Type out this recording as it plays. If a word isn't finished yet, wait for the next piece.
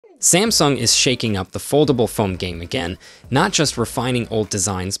Samsung is shaking up the foldable phone game again, not just refining old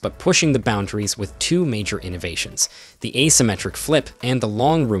designs but pushing the boundaries with two major innovations, the Asymmetric Flip and the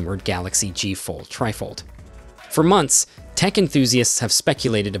long-rumored Galaxy G Fold trifold. For months, tech enthusiasts have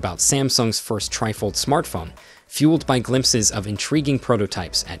speculated about Samsung's first trifold smartphone, fueled by glimpses of intriguing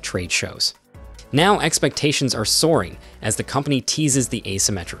prototypes at trade shows. Now expectations are soaring as the company teases the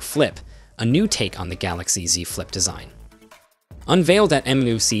Asymmetric Flip, a new take on the Galaxy Z Flip design. Unveiled at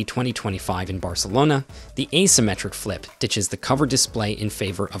MWC 2025 in Barcelona, the Asymmetric Flip ditches the cover display in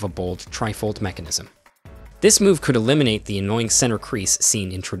favor of a bold trifold mechanism. This move could eliminate the annoying center crease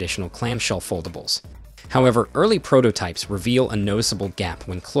seen in traditional clamshell foldables. However, early prototypes reveal a noticeable gap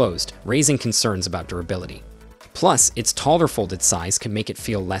when closed, raising concerns about durability. Plus, its taller folded size can make it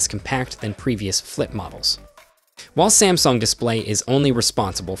feel less compact than previous Flip models. While Samsung Display is only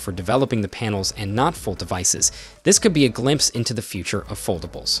responsible for developing the panels and not full devices, this could be a glimpse into the future of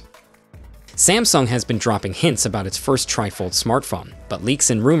foldables. Samsung has been dropping hints about its first trifold smartphone, but leaks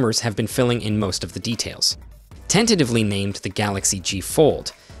and rumors have been filling in most of the details. Tentatively named the Galaxy G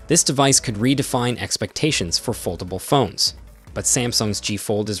Fold, this device could redefine expectations for foldable phones. But Samsung's G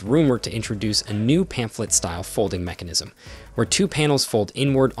Fold is rumored to introduce a new pamphlet-style folding mechanism, where two panels fold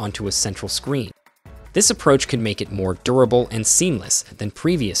inward onto a central screen. This approach could make it more durable and seamless than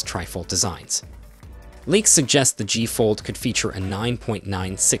previous trifold designs. Leaks suggest the G Fold could feature a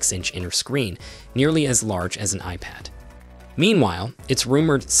 9.96-inch inner screen, nearly as large as an iPad. Meanwhile, its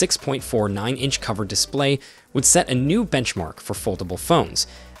rumored 6.49-inch cover display would set a new benchmark for foldable phones,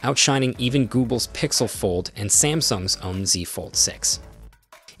 outshining even Google's Pixel Fold and Samsung's own Z Fold 6.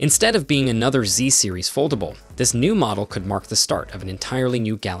 Instead of being another Z series foldable, this new model could mark the start of an entirely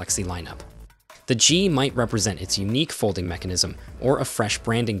new Galaxy lineup. The G might represent its unique folding mechanism or a fresh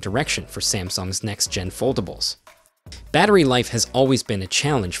branding direction for Samsung's next-gen foldables. Battery life has always been a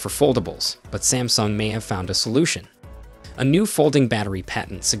challenge for foldables, but Samsung may have found a solution. A new folding battery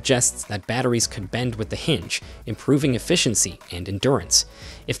patent suggests that batteries could bend with the hinge, improving efficiency and endurance.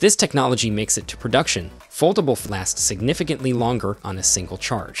 If this technology makes it to production, foldable last significantly longer on a single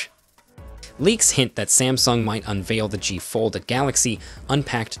charge. Leaks hint that Samsung might unveil the G Fold at Galaxy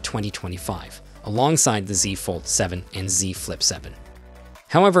Unpacked 2025, alongside the Z Fold 7 and Z Flip 7.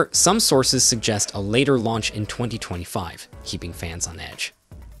 However, some sources suggest a later launch in 2025, keeping fans on edge.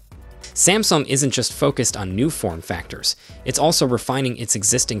 Samsung isn't just focused on new form factors, it's also refining its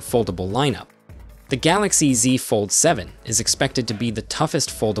existing foldable lineup. The Galaxy Z Fold 7 is expected to be the toughest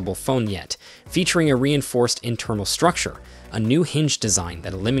foldable phone yet, featuring a reinforced internal structure, a new hinge design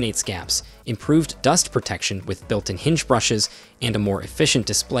that eliminates gaps, improved dust protection with built-in hinge brushes, and a more efficient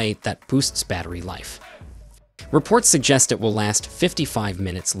display that boosts battery life. Reports suggest it will last 55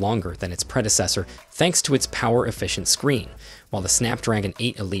 minutes longer than its predecessor thanks to its power-efficient screen, while the Snapdragon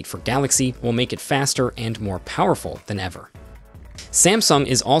 8 Elite for Galaxy will make it faster and more powerful than ever. Samsung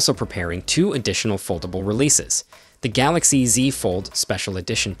is also preparing two additional foldable releases: the Galaxy Z Fold Special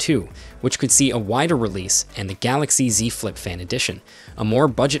Edition 2, which could see a wider release, and the Galaxy Z Flip Fan Edition, a more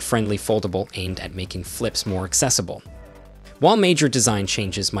budget-friendly foldable aimed at making flips more accessible. While major design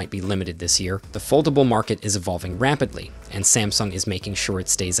changes might be limited this year, the foldable market is evolving rapidly, and Samsung is making sure it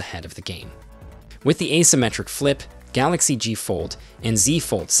stays ahead of the game. With the Asymmetric Flip, Galaxy G Fold, and Z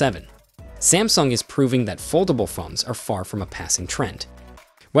Fold 7, Samsung is proving that foldable phones are far from a passing trend.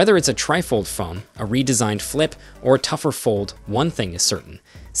 Whether it's a trifold phone, a redesigned flip, or a tougher fold, one thing is certain: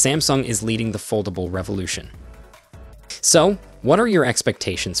 Samsung is leading the foldable revolution. So, what are your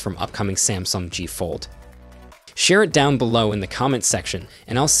expectations from upcoming Samsung G Fold? Share it down below in the comments section,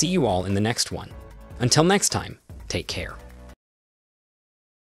 and I'll see you all in the next one. Until next time, take care.